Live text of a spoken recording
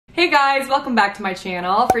Hey guys, welcome back to my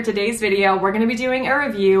channel. For today's video, we're going to be doing a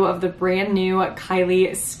review of the brand new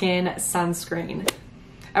Kylie Skin Sunscreen.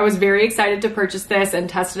 I was very excited to purchase this and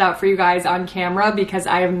test it out for you guys on camera because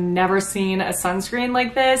I have never seen a sunscreen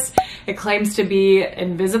like this. It claims to be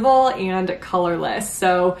invisible and colorless.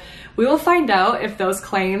 So we will find out if those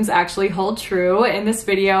claims actually hold true. In this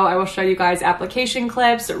video, I will show you guys application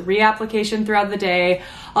clips, reapplication throughout the day.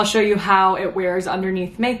 I'll show you how it wears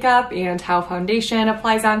underneath makeup and how foundation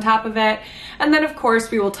applies on top of it. And then of course,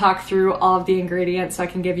 we will talk through all of the ingredients so I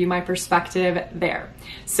can give you my perspective there.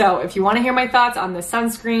 So if you want to hear my thoughts on this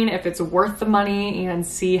sunscreen, if it's worth the money and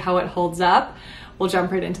see how it holds up, we'll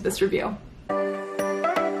jump right into this review.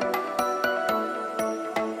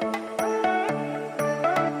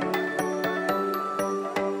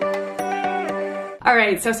 All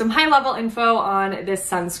right, so some high-level info on this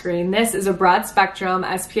sunscreen. This is a Broad Spectrum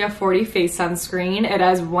SPF 40 face sunscreen. It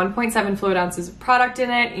has 1.7 fluid ounces of product in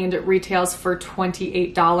it, and it retails for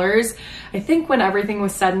 $28. I think when everything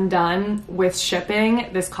was said and done with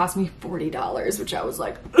shipping, this cost me $40, which I was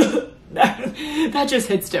like, that just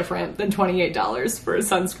hits different than $28 for a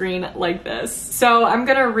sunscreen like this. So I'm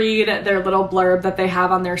gonna read their little blurb that they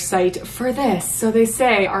have on their site for this. So they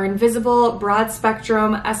say, our invisible broad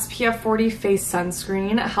spectrum SPF 40 face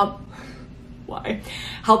sunscreen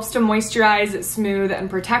helps to moisturize, smooth, and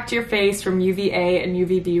protect your face from UVA and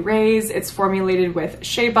UVB rays. It's formulated with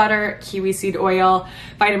shea butter, kiwi seed oil,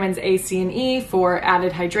 vitamins A, C, and E for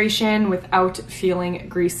added hydration without feeling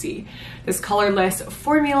greasy. This colorless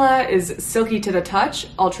formula is silky to the touch,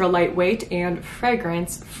 ultra lightweight, and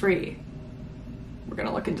fragrance free. We're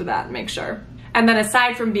gonna look into that and make sure. And then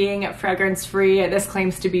aside from being fragrance-free, this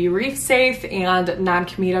claims to be reef-safe and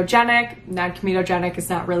non-comedogenic. Non-comedogenic is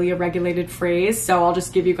not really a regulated phrase, so I'll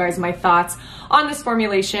just give you guys my thoughts on this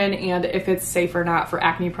formulation and if it's safe or not for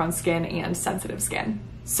acne-prone skin and sensitive skin.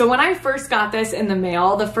 So when I first got this in the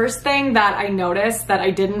mail, the first thing that I noticed that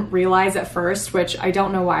I didn't realize at first, which I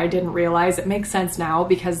don't know why I didn't realize, it makes sense now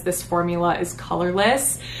because this formula is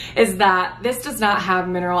colorless, is that this does not have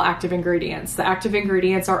mineral active ingredients. The active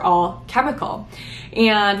ingredients are all chemical.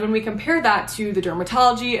 And when we compare that to the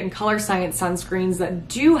dermatology and color science sunscreens that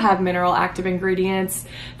do have mineral active ingredients,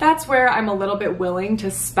 that's where I'm a little bit willing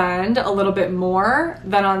to spend a little bit more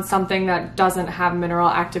than on something that doesn't have mineral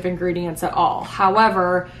active ingredients at all.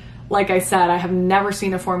 However, like I said, I have never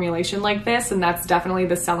seen a formulation like this, and that's definitely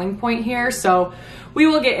the selling point here. So we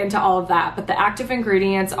will get into all of that, but the active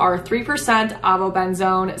ingredients are 3%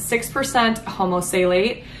 avobenzone, 6%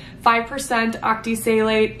 homosalate, 5%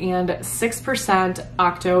 octisalate, and 6%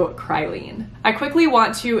 octocrylene. I quickly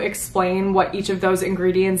want to explain what each of those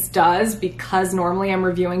ingredients does because normally I'm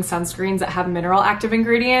reviewing sunscreens that have mineral active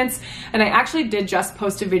ingredients, and I actually did just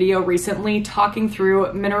post a video recently talking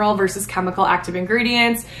through mineral versus chemical active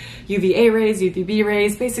ingredients, UVA rays, UVB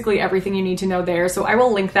rays, basically everything you need to know there. So I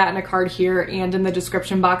will link that in a card here and in the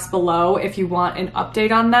description box below if you want an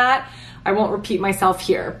update on that. I won't repeat myself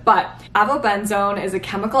here, but avobenzone is a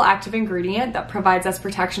chemical active ingredient that provides us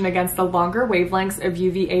protection against the longer wavelengths of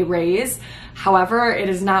UVA rays. However, it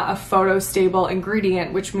is not a photostable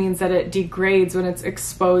ingredient, which means that it degrades when it's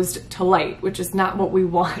exposed to light, which is not what we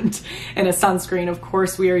want in a sunscreen. Of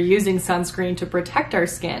course, we are using sunscreen to protect our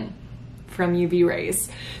skin from UV rays.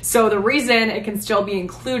 So the reason it can still be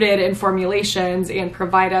included in formulations and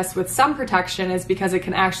provide us with some protection is because it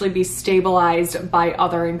can actually be stabilized by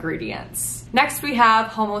other ingredients. Next, we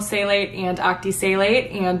have homosalate and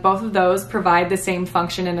octisalate, and both of those provide the same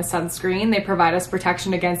function in a sunscreen. They provide us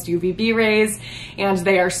protection against UVB rays, and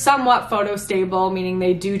they are somewhat photostable, meaning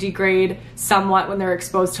they do degrade somewhat when they're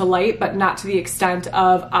exposed to light, but not to the extent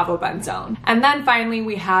of avobenzone. And then finally,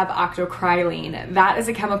 we have octocrylene. That is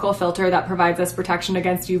a chemical filter that provides us protection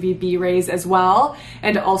against UVB rays as well,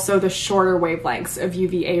 and also the shorter wavelengths of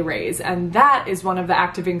UVA rays. And that is one of the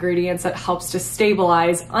active ingredients that helps to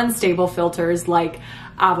stabilize unstable filters like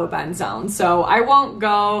avobenzone. So I won't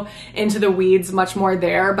go into the weeds much more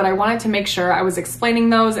there, but I wanted to make sure I was explaining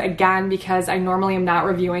those again because I normally am not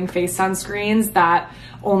reviewing face sunscreens that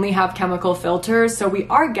only have chemical filters. So we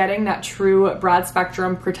are getting that true broad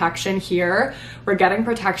spectrum protection here. We're getting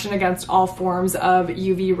protection against all forms of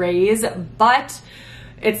UV rays, but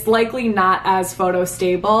it's likely not as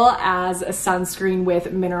photostable as a sunscreen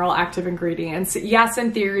with mineral active ingredients. Yes,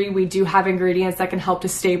 in theory, we do have ingredients that can help to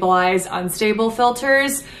stabilize unstable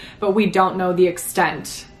filters, but we don't know the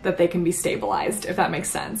extent that they can be stabilized, if that makes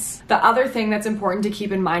sense. The other thing that's important to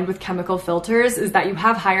keep in mind with chemical filters is that you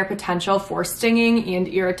have higher potential for stinging and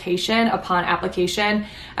irritation upon application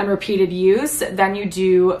and repeated use than you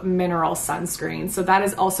do mineral sunscreen. So that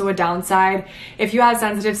is also a downside. If you have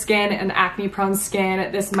sensitive skin and acne prone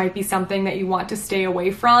skin, this might be something that you want to stay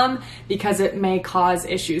away from because it may cause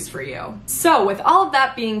issues for you. So with all of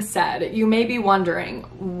that being said, you may be wondering,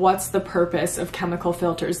 what's the purpose of chemical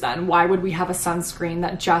filters then? Why would we have a sunscreen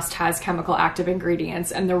that just has chemical active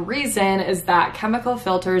ingredients? And the reason is that chemical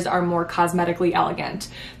filters are more cosmetically elegant.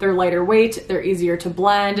 They're lighter weight, they're easier to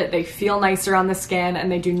blend, they feel nicer on the skin,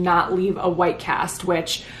 and they do not leave a white cast,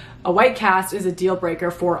 which a white cast is a deal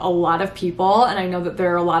breaker for a lot of people. And I know that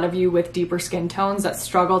there are a lot of you with deeper skin tones that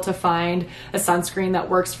struggle to find a sunscreen that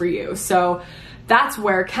works for you. So that's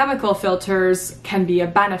where chemical filters can be a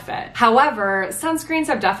benefit. However, sunscreens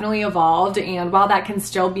have definitely evolved, and while that can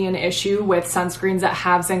still be an issue with sunscreens that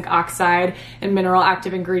have zinc oxide and mineral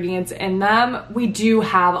active ingredients in them, we do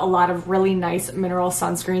have a lot of really nice mineral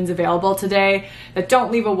sunscreens available today that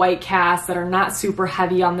don't leave a white cast, that are not super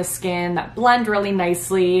heavy on the skin, that blend really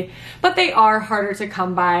nicely, but they are harder to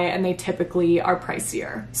come by and they typically are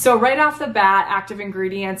pricier. So right off the bat, active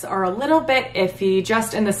ingredients are a little bit iffy,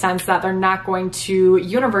 just in the sense that they're not going to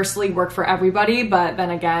universally work for everybody, but then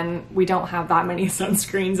again, we don't have that many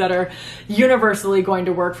sunscreens that are universally going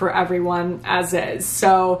to work for everyone as is.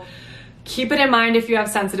 So keep it in mind if you have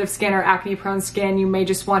sensitive skin or acne prone skin, you may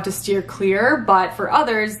just want to steer clear, but for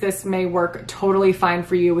others, this may work totally fine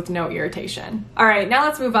for you with no irritation. All right, now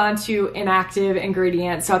let's move on to inactive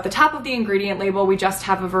ingredients. So at the top of the ingredient label, we just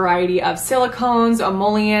have a variety of silicones,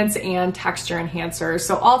 emollients, and texture enhancers.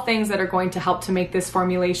 So all things that are going to help to make this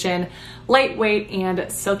formulation lightweight and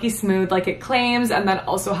silky smooth like it claims, and then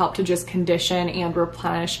also help to just condition and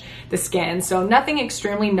replenish the skin. So nothing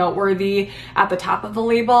extremely noteworthy at the top of the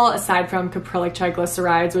label aside from caprylic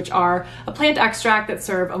triglycerides, which are a plant extract that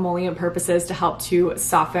serve emollient purposes to help to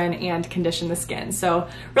soften and condition the skin. So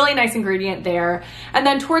really nice ingredient there. And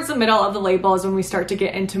then towards the middle of the label is when we start to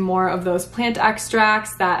get into more of those plant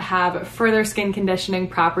extracts that have further skin conditioning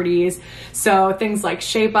properties. So things like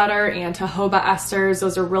shea butter and jojoba esters,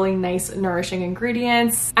 those are really nice nourishing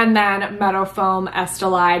ingredients. And then meadow foam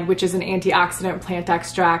estelide, which is an antioxidant plant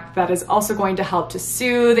extract that is also going to help to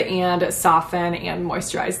soothe and soften and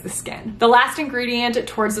moisturize the skin. The last ingredient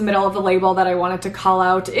towards the middle of the label that I wanted to call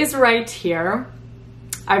out is right here.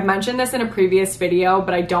 I've mentioned this in a previous video,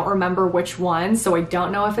 but I don't remember which one, so I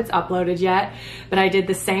don't know if it's uploaded yet, but I did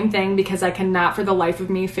the same thing because I cannot for the life of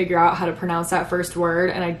me figure out how to pronounce that first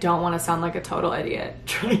word, and I don't want to sound like a total idiot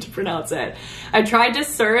trying to pronounce it. I tried to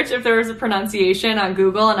search if there was a pronunciation on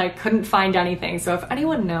Google and I couldn't find anything, so if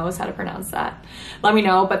anyone knows how to pronounce that, let me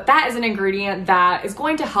know. But that is an ingredient that is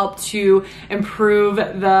going to help to improve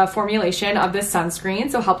the formulation of this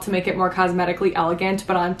sunscreen, so help to make it more cosmetically elegant.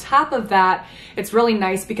 But on top of that, it's really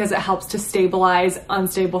nice because it helps to stabilize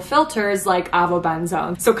unstable filters like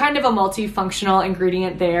avobenzone. So kind of a multifunctional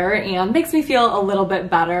ingredient there, and makes me feel a little bit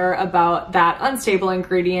better about that unstable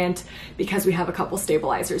ingredient because we have a couple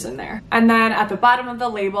stabilizers in there. And then at the bottom of the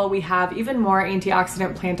label, we have even more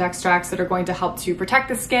antioxidant plant extracts that are going to help to protect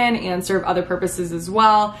the skin and serve other purposes as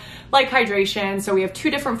well, like hydration. So we have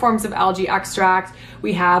two different forms of algae extract.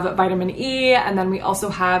 We have vitamin E, and then we also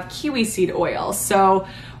have kiwi seed oil. So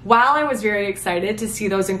while I was very excited to see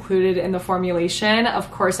those included in the formulation, of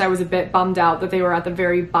course I was a bit bummed out that they were at the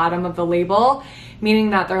very bottom of the label, meaning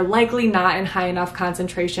that they're likely not in high enough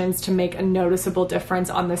concentrations to make a noticeable difference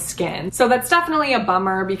on the skin. So that's definitely a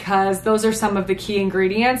bummer because those are some of the key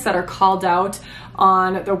ingredients that are called out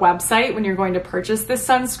on the website when you're going to purchase this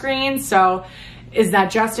sunscreen. So is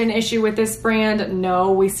that just an issue with this brand?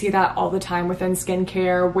 No, we see that all the time within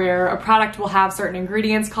skincare where a product will have certain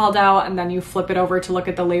ingredients called out and then you flip it over to look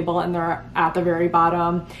at the label and they're at the very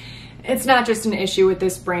bottom. It's not just an issue with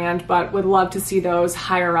this brand, but would love to see those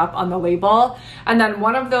higher up on the label. And then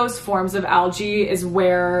one of those forms of algae is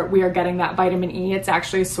where we are getting that vitamin E. It's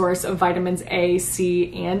actually a source of vitamins A,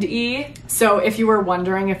 C, and E. So if you were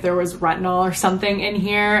wondering if there was retinol or something in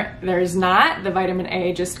here, there's not. The vitamin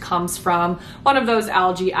A just comes from one of those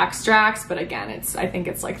algae extracts, but again, I think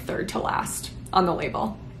it's like third to last on the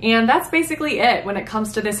label. And that's basically it when it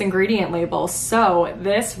comes to this ingredient label. So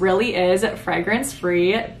this really is fragrance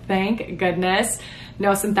free, thank goodness.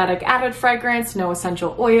 No synthetic added fragrance, no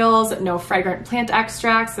essential oils, no fragrant plant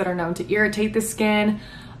extracts that are known to irritate the skin.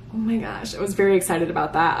 Oh my gosh, I was very excited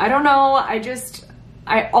about that. I don't know,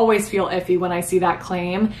 I always feel iffy when I see that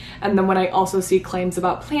claim. And then when I also see claims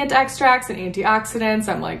about plant extracts and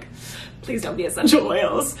antioxidants, I'm like, Please don't be essential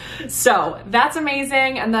oils. So that's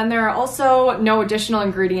amazing. And then there are also no additional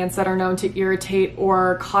ingredients that are known to irritate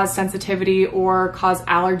or cause sensitivity or cause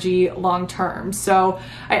allergy long term. So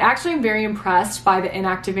I actually am very impressed by the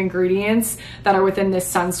inactive ingredients that are within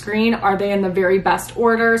this sunscreen. Are they in the very best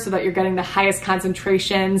order so that you're getting the highest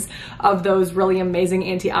concentrations of those really amazing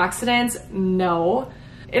antioxidants? No.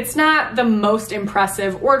 It's not the most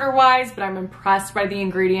impressive order-wise, but I'm impressed by the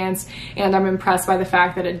ingredients and I'm impressed by the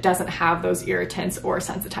fact that it doesn't have those irritants or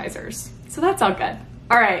sensitizers. So that's all good.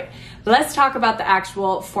 All right, let's talk about the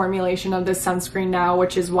actual formulation of this sunscreen now,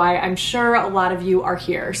 which is why I'm sure a lot of you are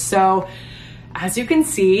here. So as you can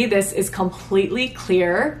see, this is completely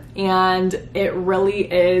clear and it really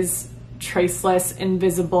is traceless,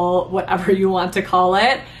 invisible, whatever you want to call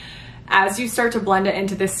it. As you start to blend it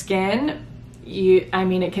into the skin,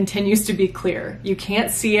 it continues to be clear. You can't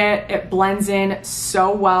see it. It blends in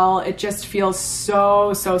so well. It just feels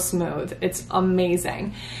so smooth. It's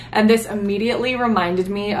amazing. And this immediately reminded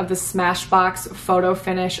me of the Smashbox Photo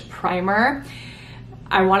Finish Primer.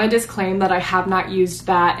 I want to disclaim that I have not used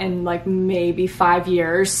that in like maybe 5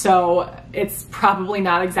 years, so it's probably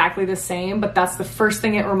not exactly the same, but that's the first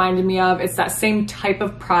thing it reminded me of. It's that same type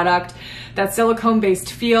of product, that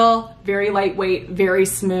silicone-based feel, very lightweight, very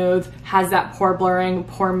smooth, has that pore blurring,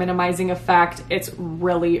 pore minimizing effect. It's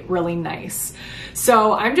really nice.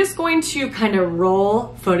 So I'm just going to kind of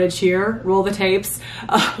roll footage here, roll the tapes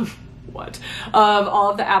of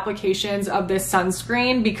all of the applications of this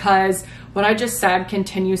sunscreen, because what I just said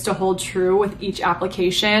continues to hold true with each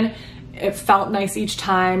application. It felt nice each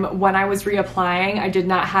time. When I was reapplying, I did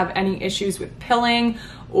not have any issues with pilling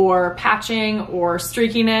or patching or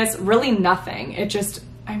streakiness, really nothing. It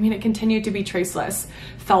continued to be traceless.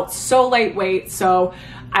 Felt so lightweight. So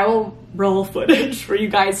I will roll footage for you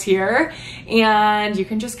guys here and you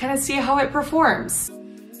can just kind of see how it performs.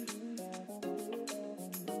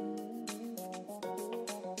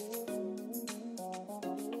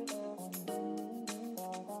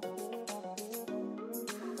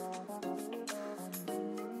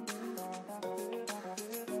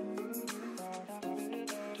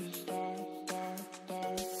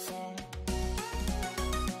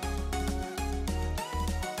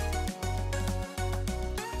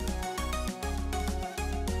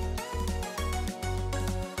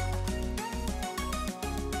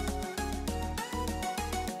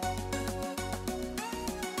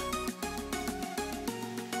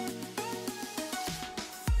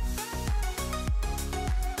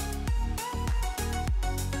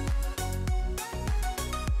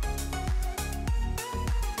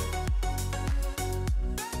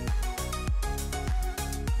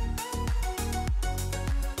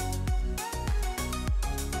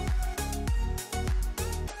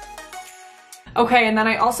 Okay, and then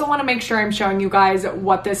I also want to make sure I'm showing you guys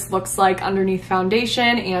what this looks like underneath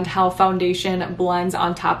foundation and how foundation blends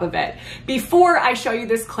on top of it. Before I show you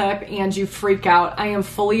this clip and you freak out, I am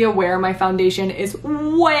fully aware my foundation is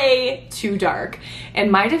way too dark. In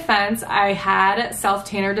my defense, I had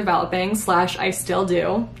self-tanner developing, / I still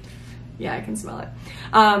do. Yeah, I can smell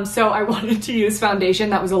it. So I wanted to use foundation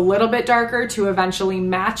that was a little bit darker to eventually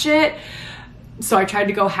match it. So I tried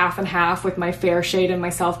to go half and half with my fair shade and my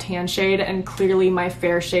self-tan shade, and clearly my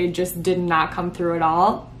fair shade just did not come through at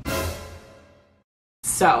all.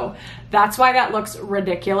 So that's why that looks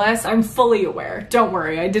ridiculous. I'm fully aware. Don't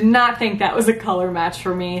worry. I did not think that was a color match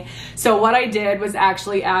for me. So what I did was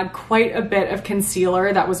actually add quite a bit of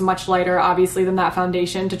concealer that was much lighter, obviously, than that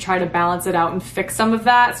foundation to try to balance it out and fix some of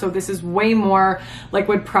that. So this is way more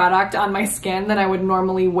liquid product on my skin than I would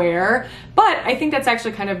normally wear. But I think that's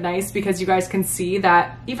actually kind of nice because you guys can see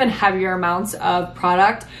that even heavier amounts of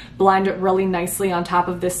product blend really nicely on top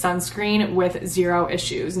of this sunscreen with 0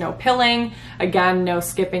 issues. No pilling, again, no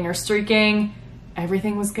skipping or streaking.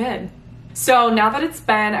 Everything was good. So now that it's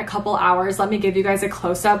been a couple hours, let me give you guys a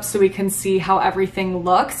close-up so we can see how everything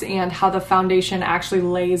looks and how the foundation actually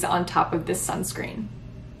lays on top of this sunscreen.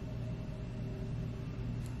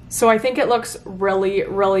 So I think it looks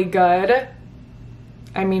really good.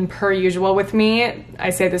 I mean, per usual with me, I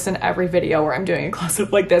say this in every video where I'm doing a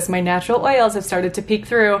close-up like this, my natural oils have started to peek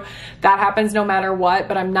through. That happens no matter what,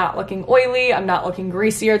 but I'm not looking oily, I'm not looking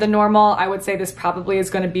greasier than normal. I would say this probably is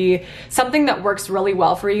gonna be something that works really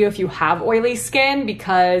well for you if you have oily skin,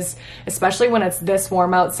 because especially when it's this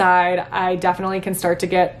warm outside, I definitely can start to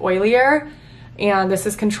get oilier, and this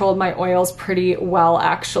has controlled my oils pretty well,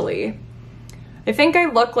 actually. I think I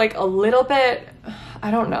look like a little bit,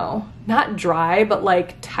 I don't know, not dry, but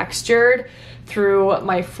like textured through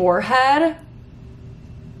my forehead.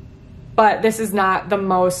 But this is not the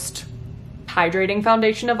most hydrating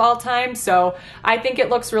foundation of all time. So I think it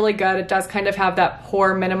looks really good. It does kind of have that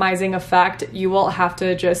pore minimizing effect. You will have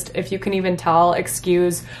to just, if you can even tell,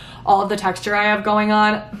 excuse all of the texture I have going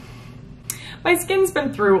on. My skin's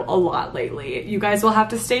been through a lot lately. You guys will have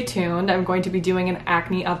to stay tuned. I'm going to be doing an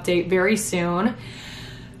acne update very soon.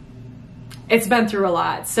 It's been through a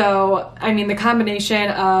lot. So, I mean, the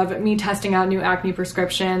combination of me testing out new acne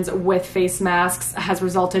prescriptions with face masks has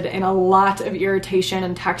resulted in a lot of irritation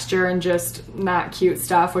and texture and just not cute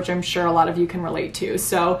stuff, which I'm sure a lot of you can relate to.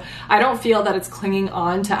 So I don't feel that it's clinging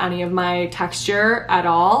on to any of my texture at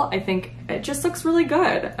all. I think it just looks really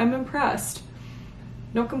good. I'm impressed.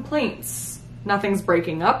 No complaints. Nothing's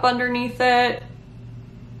breaking up underneath it.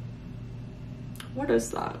 What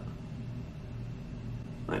is that?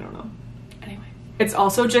 I don't know. Anyway, it's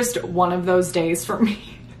also just one of those days for me.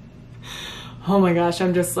 Oh my gosh,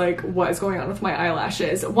 I'm just like, what is going on with my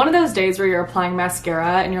eyelashes? One of those days where you're applying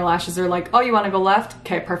mascara and your lashes are like, oh, you want to go left?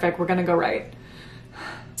 Okay, perfect, we're gonna go right.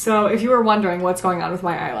 So if you were wondering what's going on with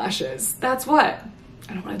my eyelashes, that's what.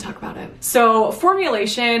 I don't want to talk about it. So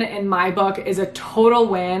Formulation in my book is a total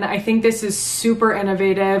win. I think this is super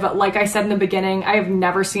innovative. Like I said in the beginning, I have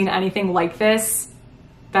never seen anything like this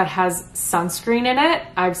that has sunscreen in it.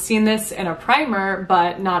 I've seen this in a primer,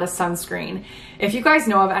 but not a sunscreen. If you guys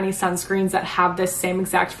know of any sunscreens that have this same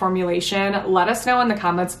exact formulation, let us know in the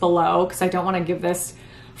comments below, because I don't want to give this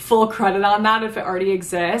full credit on that if it already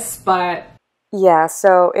exists, but yeah,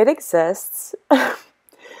 so it exists.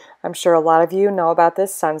 I'm sure a lot of you know about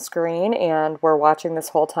this sunscreen and were watching this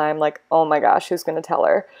whole time like, oh my gosh, who's gonna tell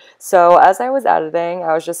her? So as I was editing,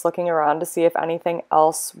 I was just looking around to see if anything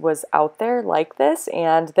else was out there like this,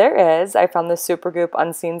 and there is. I found the Supergoop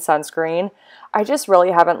Unseen Sunscreen. I just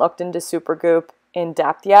really haven't looked into Supergoop in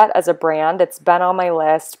depth yet as a brand. It's been on my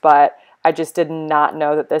list, but I just did not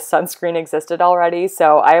know that this sunscreen existed already,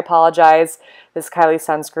 so I apologize. This Kylie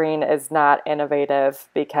sunscreen is not innovative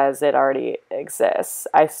because it already exists.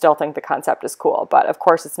 I still think the concept is cool, but of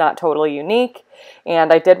course it's not totally unique.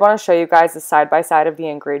 And I did want to show you guys the side-by-side of the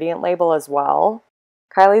ingredient label as well.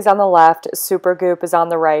 Kylie's on the left, Supergoop is on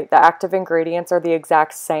the right. The active ingredients are the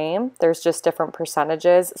exact same. There's just different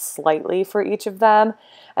percentages slightly for each of them.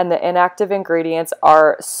 And the inactive ingredients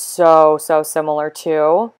are so similar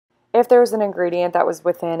too. If there was an ingredient that was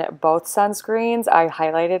within both sunscreens, I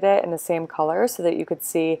highlighted it in the same color so that you could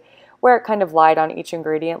see where it kind of lied on each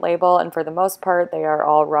ingredient label. And for the most part, they are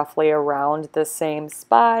all roughly around the same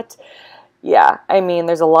spot. Yeah, I mean,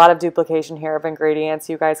 there's a lot of duplication here of ingredients.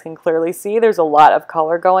 You guys can clearly see there's a lot of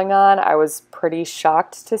color going on. I was pretty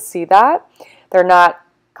shocked to see that. They're not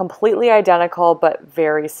completely identical, but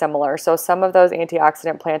very similar. So some of those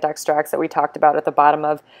antioxidant plant extracts that we talked about at the bottom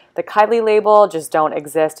of the Kylie label just don't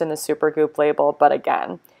exist in the Supergoop label, but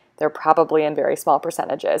again, they're probably in very small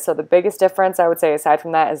percentages. So the biggest difference, I would say, aside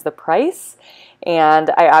from that, is the price. And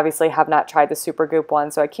I obviously have not tried the Supergoop one,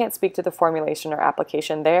 so I can't speak to the formulation or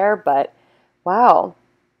application there, but wow,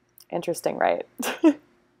 interesting, right?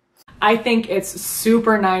 I think it's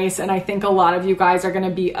super nice, and I think a lot of you guys are going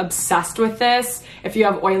to be obsessed with this. If you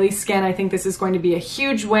have oily skin, I think this is going to be a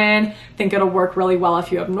huge win. I think it'll work really well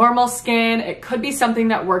if you have normal skin. It could be something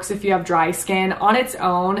that works if you have dry skin. On its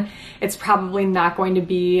own, it's probably not going to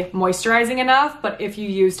be moisturizing enough, but if you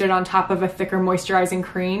used it on top of a thicker moisturizing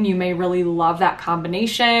cream, you may really love that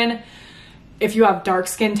combination. If you have dark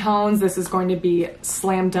skin tones, this is going to be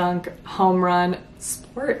slam dunk, home run,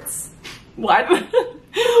 sports. What?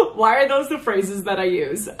 Why are those the phrases that I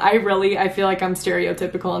use? I feel like I'm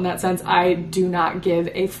stereotypical in that sense. I do not give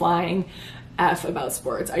a flying F about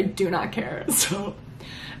sports. I do not care. So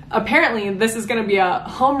apparently this is going to be a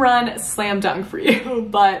home run slam dunk for you,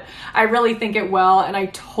 but I really think it will. And I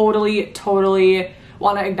totally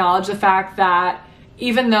want to acknowledge the fact that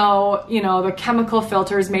even though, you know, the chemical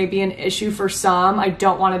filters may be an issue for some, I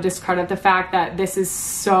don't want to discredit the fact that this is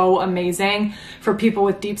so amazing for people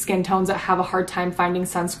with deep skin tones that have a hard time finding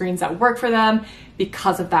sunscreens that work for them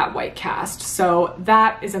because of that white cast. So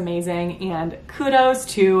that is amazing, and kudos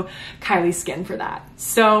to Kylie Skin for that.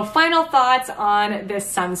 So final thoughts on this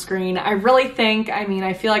sunscreen. I really think, I mean,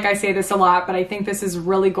 I feel like I say this a lot, but I think this is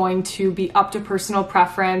really going to be up to personal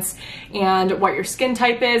preference and what your skin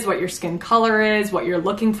type is, what your skin color is, what you're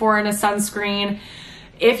looking for in a sunscreen.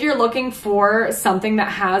 If you're looking for something that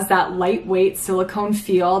has that lightweight silicone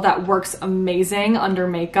feel that works amazing under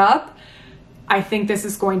makeup, I think this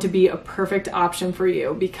is going to be a perfect option for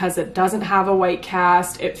you because it doesn't have a white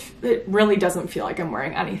cast. It really doesn't feel like I'm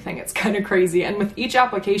wearing anything. It's kind of crazy. And with each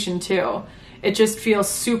application too, it just feels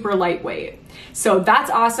super lightweight. So that's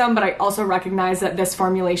awesome, but I also recognize that this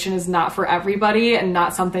formulation is not for everybody and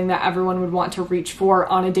not something that everyone would want to reach for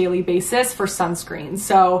on a daily basis for sunscreen.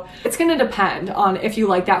 So it's going to depend on if you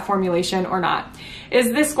like that formulation or not.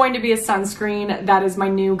 Is this going to be a sunscreen that is my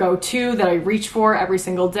new go-to that I reach for every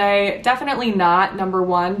single day? Definitely not. Number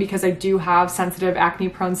one, because I do have sensitive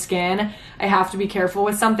acne-prone skin. I have to be careful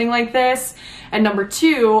with something like this. And number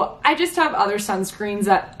two, I just have other sunscreens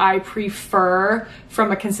that I prefer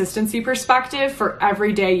from a consistency perspective for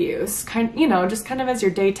everyday use. Just kind of as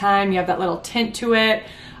your daytime, you have that little tint to it.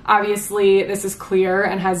 Obviously, this is clear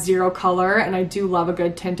and has zero color, and I do love a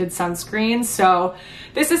good tinted sunscreen. So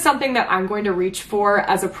this is something that I'm going to reach for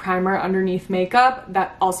as a primer underneath makeup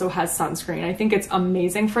that also has sunscreen. I think it's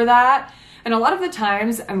amazing for that. And a lot of the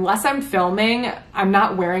times, unless I'm filming, I'm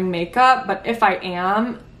not wearing makeup, but if I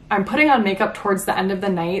am, I'm putting on makeup towards the end of the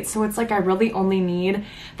night. So it's like I really only need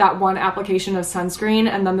that one application of sunscreen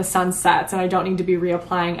and then the sun sets and I don't need to be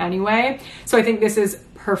reapplying anyway. So I think this is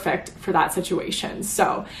perfect for that situation.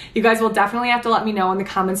 So you guys will definitely have to let me know in the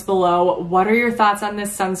comments below, what are your thoughts on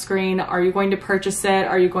this sunscreen? Are you going to purchase it?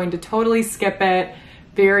 Are you going to totally skip it?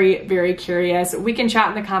 Very, very curious. We can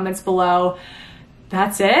chat in the comments below.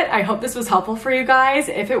 That's it. I hope this was helpful for you guys.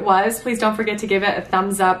 If it was, please don't forget to give it a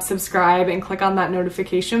thumbs up, subscribe, and click on that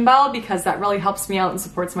notification bell because that really helps me out and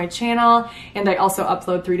supports my channel. And I also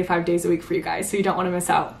upload 3 to 5 days a week for you guys, so you don't want to miss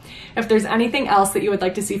out. If there's anything else that you would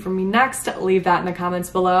like to see from me next, leave that in the comments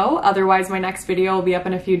below. Otherwise, my next video will be up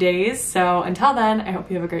in a few days. So until then, I hope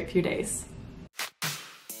you have a great few days.